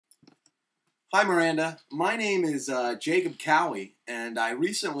Hi Miranda, my name is JACOB KOUWE, and I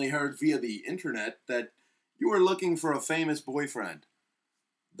recently heard via the internet that you were looking for a famous boyfriend.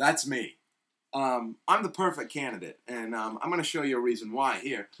 That's me. I'm the perfect candidate, and I'm going to show you a reason why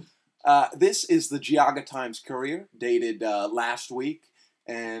here. This is the Geauga Times-Courier, dated last week,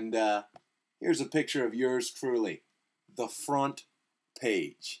 and here's a picture of yours truly, the front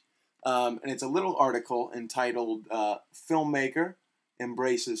page. And it's a little article entitled Filmmaker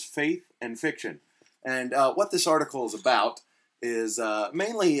Embraces Faith and Fiction. And what this article is about is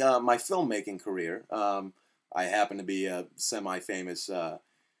mainly my filmmaking career. I happen to be a semi-famous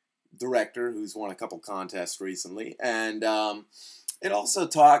director who's won a couple contests recently. And it also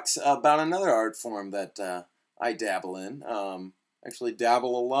talks about another art form that I dabble in. Actually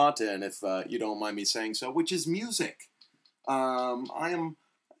dabble a lot in, if you don't mind me saying so, which is music. I'm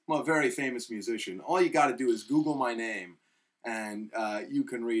a very famous musician. All you got to do is Google my name, and you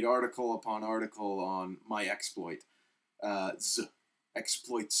can read article upon article on my exploits,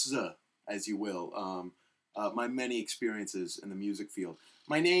 as you will, my many experiences in the music field.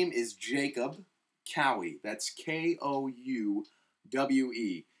 My name is JACOB KOUWE. That's Kouwe.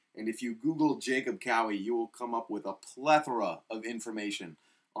 And if you Google JACOB KOUWE, you will come up with a plethora of information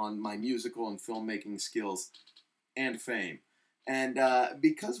on my musical and filmmaking skills and fame. And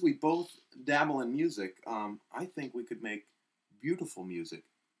because we both dabble in music, I think we could make beautiful music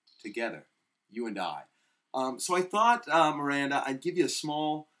together, you and I. So I thought, Miranda, I'd give you a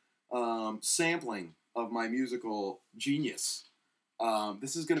small sampling of my musical genius.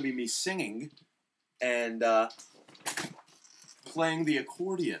 This is going to be me singing and playing the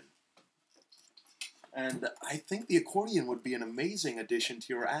accordion. And I think the accordion would be an amazing addition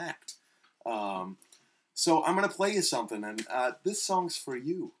to your act. So I'm going to play you something, and this song's for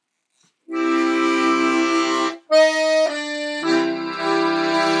you.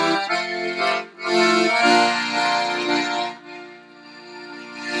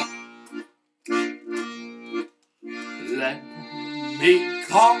 Let me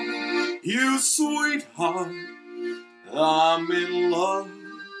call you sweetheart, I'm in love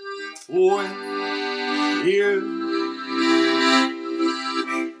with you.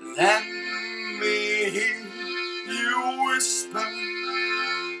 Let me hear you whisper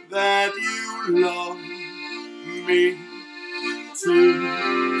that you love me too.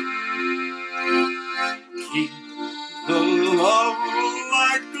 Keep the love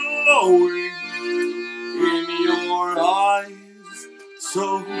light glowing in your eyes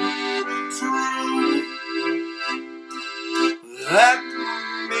so true. Let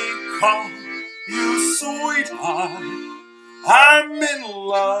me call you sweetheart, I'm in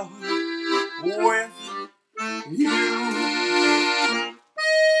love with you.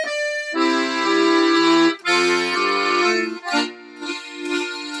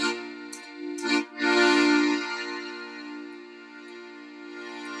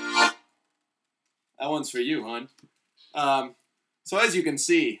 That one's for you, hon. So as you can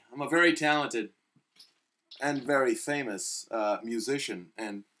see, I'm a very talented and very famous musician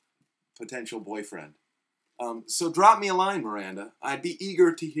and potential boyfriend. So drop me a line, Miranda. I'd be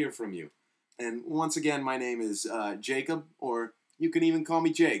eager to hear from you. And once again, my name is JACOB, or you can even call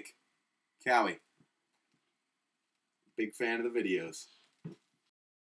me Jake. KOUWE. Big fan of the videos.